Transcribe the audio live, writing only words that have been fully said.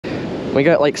We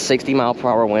got like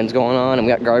 60-mile-per-hour winds going on, and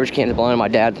we got garbage cans blowing in my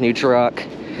dad's new truck.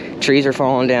 Trees are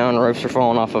falling down, roofs are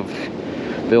falling off of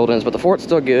buildings, but the fort's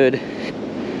still good.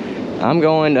 I'm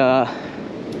going, I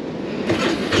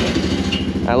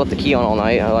left the key on all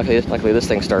night. Luckily this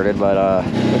thing started, but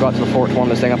we'll go out to the fort to warm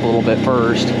this thing up a little bit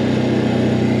first.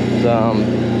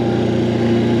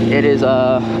 It is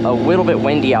a little bit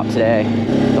windy out today.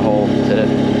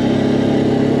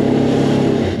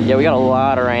 Yeah, we got a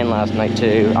lot of rain last night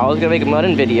too. I was gonna make a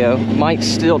mudding video. Might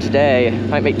still today.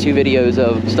 Might make 2 videos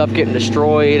of stuff getting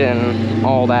destroyed and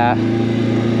all that.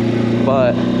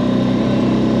 But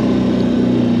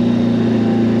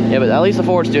yeah, but at least the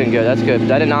fort's doing good. That's good.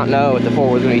 I did not know if the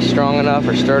fort was gonna be strong enough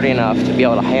or sturdy enough to be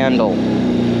able to handle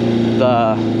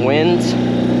the winds.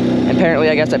 Apparently,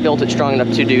 I guess I built it strong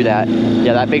enough to do that.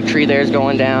 Yeah, that big tree there is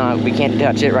going down. We can't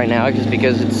touch it right now just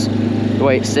because it's the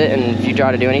way it's sitting. If you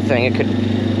try to do anything, it could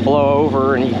blow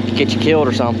over and get you killed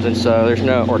or something. So there's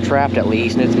no, or trapped at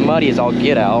least. And it's muddy as all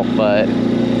get out, but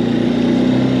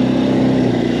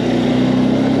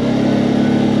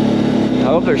I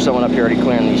hope there's someone up here already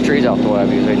clearing these trees out the way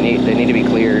because they need to be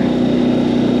cleared.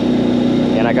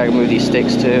 And I gotta move these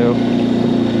sticks too.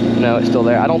 No, it's still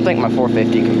there. I don't think my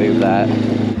 450 can move that.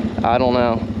 I don't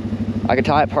know. I could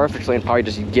tie it perfectly and probably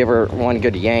just give her one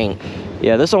good yank.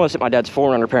 Yeah, this one was at my dad's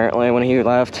 4Runner apparently when he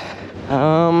left.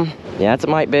 Yeah, it's a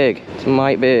mite big. It's a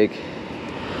mite big.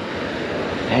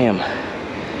 Damn.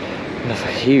 That's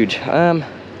huge. Does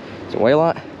it weigh a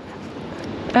lot?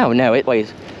 Oh no, it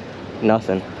weighs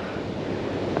nothing.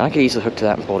 I could easily hook to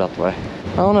that and pull it out the way.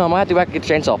 I don't know, I might have to go back and get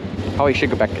the chainsaw. Probably should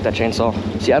go back and get that chainsaw.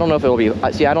 See, I don't know if it'll be,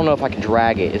 I don't know if I can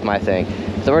drag it is my thing.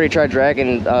 I've already tried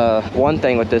dragging one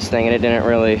thing with this thing and it didn't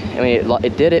really, I mean,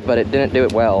 it did it, but it didn't do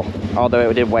it well. Although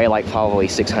it did weigh like probably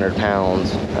 600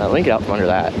 pounds. Let me get out from under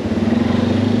that.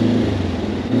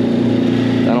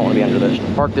 I don't want to be under this.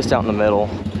 Park this out in the middle.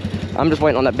 I'm just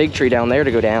waiting on that big tree down there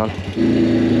to go down.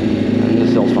 And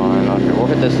this hill's fine. Okay, we'll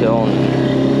hit this hill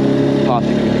and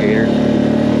possibly get the gator.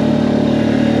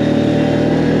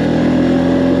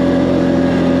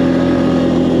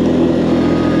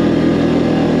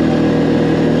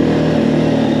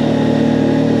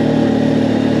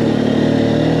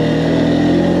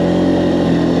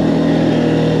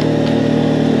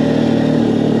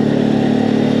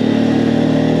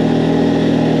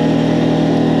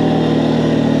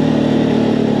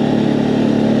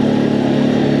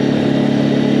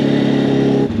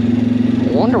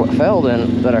 Fell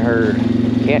then that I heard.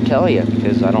 Can't tell you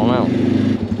because I don't know.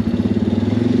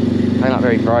 Probably not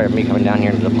very bright of me coming down here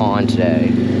into the pond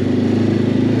today.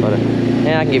 But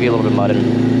yeah, I can give you a little bit of mudding.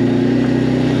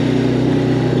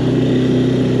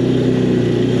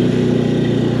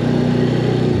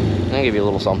 I'll give you a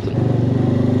little something.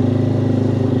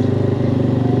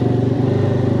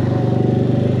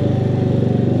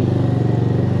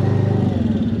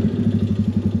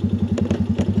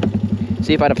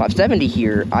 See, if I had a 570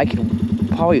 here, I could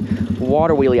probably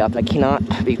water wheelie up. I cannot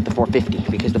beat the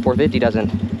 450 because the 450 doesn't.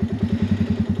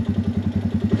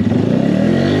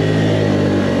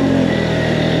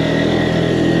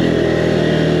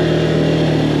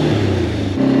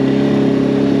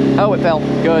 Oh, it fell.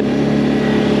 Good.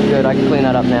 Good, I can clean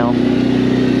that up now.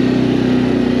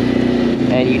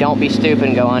 And you don't be stupid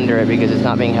and go under it because it's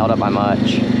not being held up by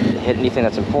much. Hit anything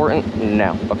that's important?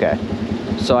 No. Okay.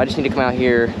 So I just need to come out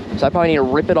here. So I probably need to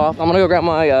rip it off. I'm gonna go grab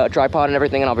my tripod and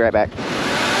everything and I'll be right back.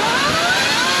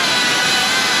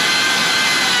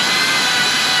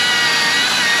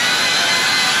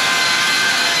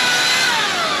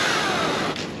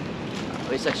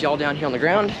 Let me set y'all down here on the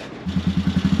ground.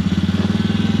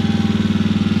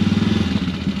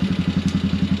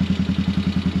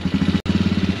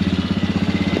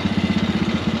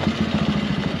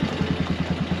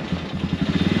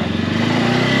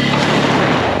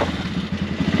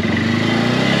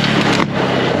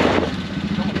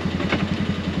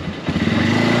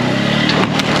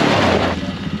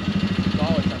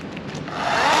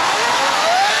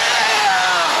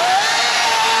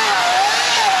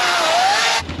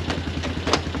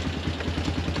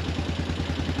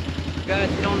 Guys,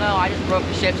 if you don't know, I just broke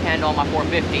the shift handle on my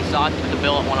 450, so I put the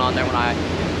billet one on there when I...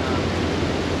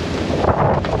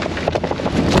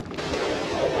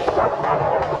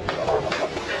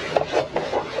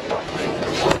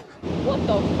 What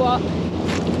the fuck?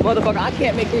 Motherfucker, I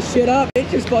can't make this shit up. It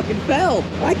just fucking fell.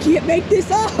 I can't make this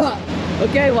up.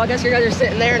 Okay, well, I guess you guys are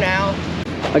sitting there now.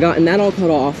 I got that all cut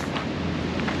off.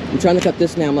 I'm trying to cut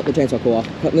this now. I'm letting the chainsaw cool off.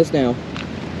 Cutting this now.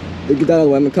 Get that out of the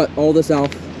way. I'm gonna cut all this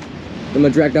off. I'm gonna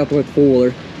drag it out with the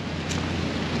 4-wheeler.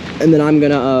 And then I'm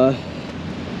gonna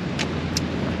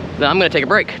take a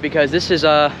break because this is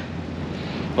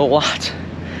A lot.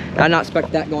 I did not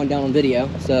expect that going down on video,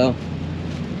 so.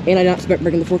 And I did not expect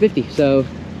breaking the 450, so.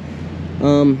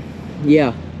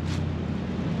 Yeah.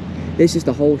 It's just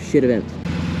a whole shit event.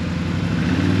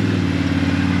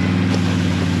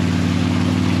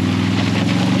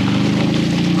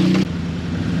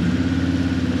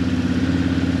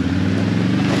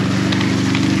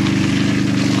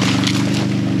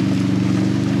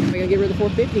 Get rid of the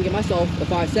 450 and get myself a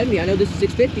 570. I know this is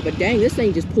 650, but dang, this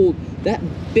thing just pulled that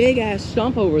big ass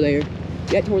stump over there.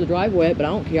 That tore the driveway up, but I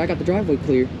don't care. I got the driveway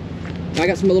clear. I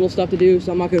got some little stuff to do,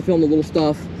 so I'm not gonna film the little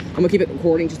stuff. I'm gonna keep it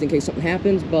recording just in case something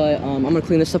happens, but I'm gonna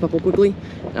clean this stuff up real quickly,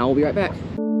 and I will be right back.